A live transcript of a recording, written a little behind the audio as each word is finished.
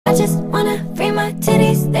I just wanna free my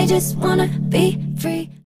titties, they just wanna be free.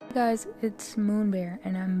 Hey guys, it's Moonbear,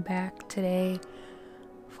 and I'm back today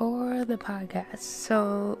for the podcast.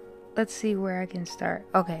 So let's see where I can start.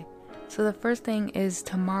 Okay, so the first thing is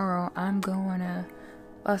tomorrow I'm going to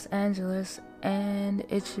Los Angeles, and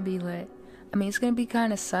it should be lit. I mean, it's gonna be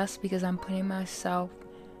kind of sus because I'm putting myself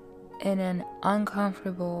in an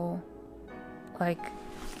uncomfortable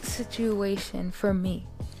situation for me.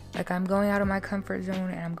 Like, I'm going out of my comfort zone,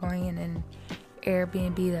 and I'm going in an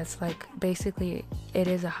Airbnb that's basically it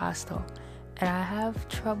is a hostel, and I have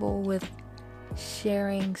trouble with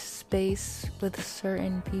sharing space with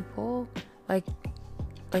certain people. Like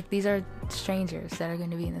these are strangers that are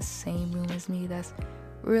going to be in the same room as me. That's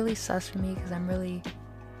really sus for me because I'm really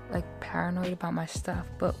paranoid about my stuff,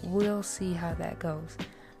 but we'll see how that goes.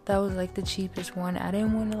 That was the cheapest one. I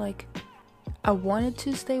didn't want to I wanted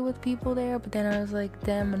to stay with people there, but then I was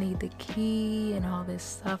damn, I need the key and all this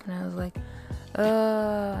stuff, and I was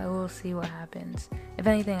I will see what happens. If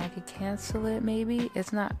anything, I could cancel it maybe.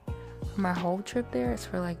 It's not for my whole trip there, it's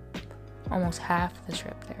for almost half the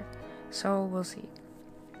trip there. So we'll see.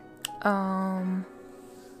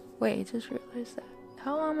 Wait, I just realized that.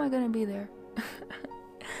 How long am I gonna be there?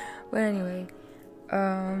 But anyway,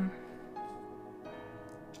 I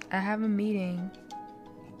have a meeting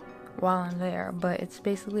while I'm there, but it's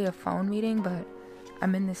basically a phone meeting, but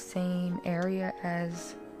I'm in the same area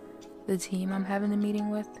as the team I'm having the meeting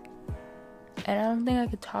with, and I don't think I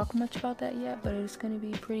could talk much about that yet, but it's going to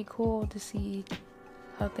be pretty cool to see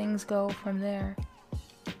how things go from there.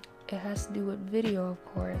 It has to do with video, of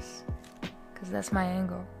course, because that's my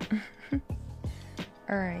angle.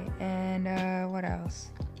 Alright, and what else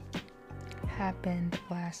happened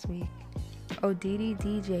last week? Oh, Dee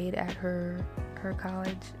DJ'd at her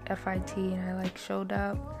college, FIT, and I showed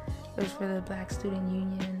up. It was for the Black Student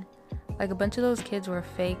Union. A bunch of those kids were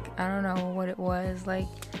fake. I don't know what it was. They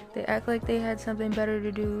act like they had something better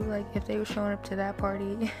to do, if they were showing up to that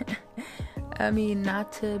party. I mean,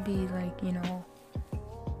 not to be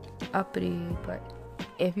uppity, but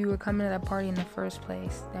if you were coming to that party in the first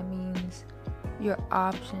place, that means your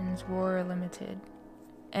options were limited,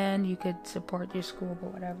 and you could support your school,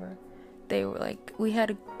 but whatever. They were we had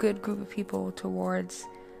a good group of people towards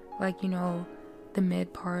the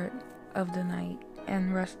mid part of the night,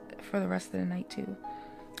 and for the rest of the night too,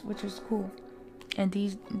 which was cool. And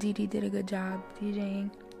Dee did a good job DJing.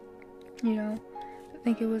 I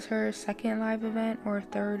think it was her second live event, or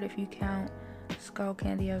third if you count Skull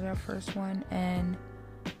Candy as our first one, and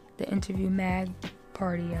the Interview Mag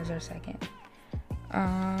party as our second.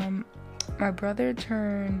 My brother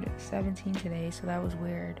turned 17 today, so that was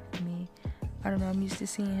weird for me. I don't know, I'm used to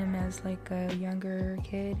seeing him as a younger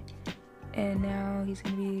kid, and now he's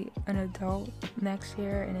gonna be an adult next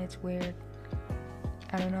year, and it's weird.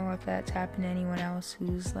 I don't know if that's happened to anyone else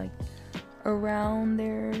who's around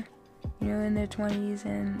their, in their 20s,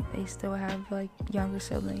 and they still have younger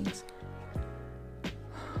siblings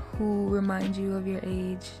who remind you of your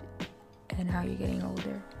age and how you're getting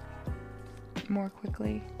older more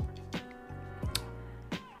quickly.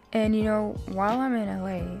 And while I'm in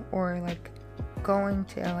LA, or going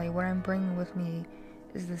to LA, what I'm bringing with me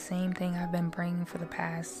is the same thing I've been bringing for the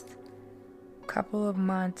past couple of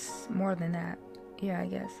months, more than that, I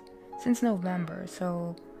guess, since November.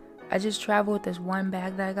 So I just traveled with this one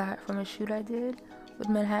bag that I got from a shoot I did with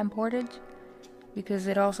Manhattan Portage, because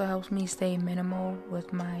it also helps me stay minimal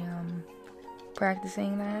with my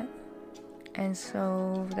practicing that, and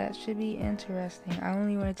so that should be interesting. I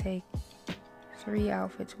only want to take 3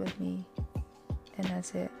 outfits with me, and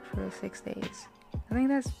that's it for 6 days. I think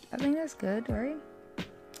that's good, right?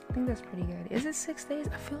 I think that's pretty good. Is it 6 days?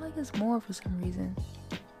 I feel like it's more for some reason.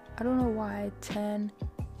 I don't know why. 10,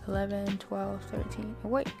 11, 12, 13.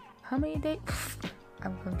 Wait, how many days?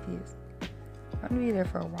 I'm confused. I'm gonna be there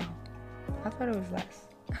for a while. I thought it was less.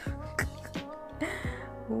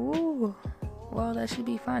 Ooh. Well, that should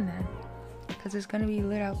be fun then, because it's gonna be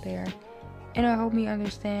lit out there, and it'll help me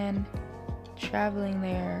understand traveling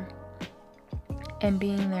there and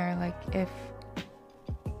being there, if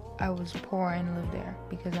I was poor and lived there,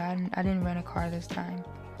 because I didn't rent a car this time.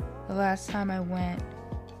 The last time I went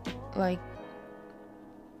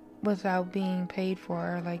without being paid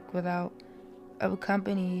for, without a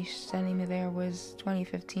company sending me there, was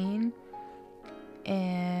 2015,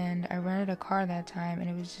 and I rented a car that time, and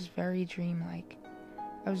it was just very dreamlike.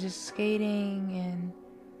 I was just skating and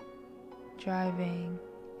driving.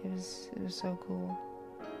 It was so cool.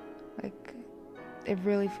 It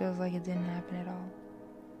really feels like it didn't happen at all,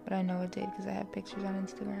 but I know it did because I have pictures on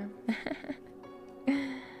Instagram.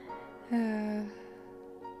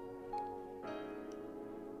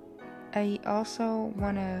 I also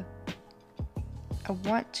want to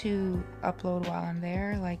upload while I'm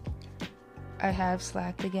there. Like, I have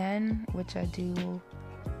slacked again, which I do.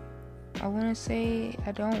 I don't want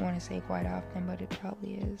to say quite often, but it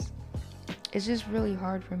probably is. It's just really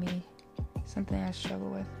hard for me. Something I struggle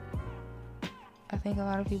with. I think a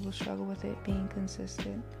lot of people struggle with it, being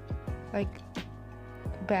consistent. Like,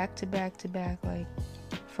 back to back to back, like,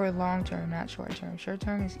 for long term, not short term. Short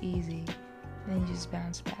term is easy, then you just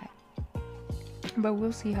bounce back. But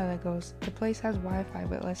we'll see how that goes. The place has Wi-Fi,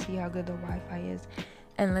 but let's see how good the Wi-Fi is.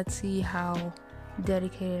 And let's see how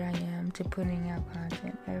dedicated I am to putting out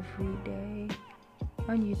content every day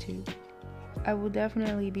on YouTube. I will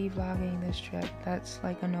definitely be vlogging this trip. That's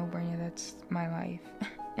like a no-brainer. That's my life.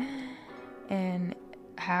 And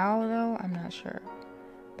how, though, I'm not sure.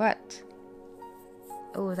 But,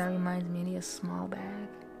 oh, that reminds me, I need a small bag.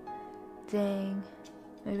 Dang.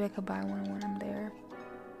 Maybe I could buy one when I'm there.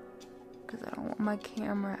 Because I don't want my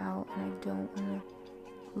camera out, and I don't want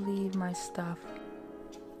to leave my stuff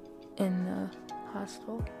in the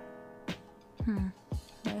hostel.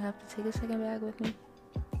 Might have to take a second bag with me.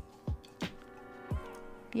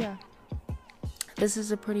 Yeah. This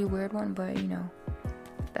is a pretty weird one, but you know,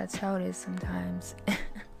 that's how it is sometimes.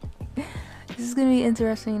 This is gonna be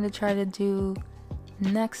interesting to try to do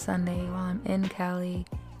next Sunday while I'm in Cali.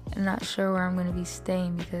 I'm not sure where I'm gonna be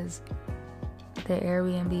staying because the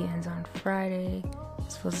Airbnb ends on Friday. I'm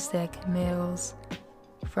supposed to stay at Camille's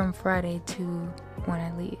from Friday to when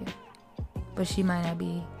I leave. But she might not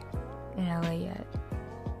be in LA yet.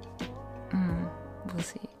 We'll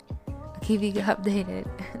see. I'll keep you updated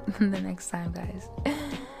the next time, guys.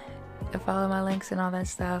 Follow my links and all that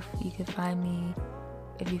stuff. You can find me,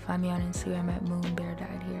 if you find me on Instagram, at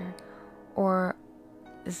MoonBearDiedHere. Or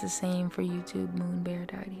it's the same for YouTube,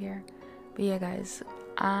 MoonBearDiedHere. But yeah, guys,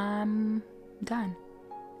 I'm done.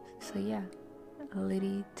 So yeah,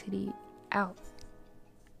 Liddy Titty out.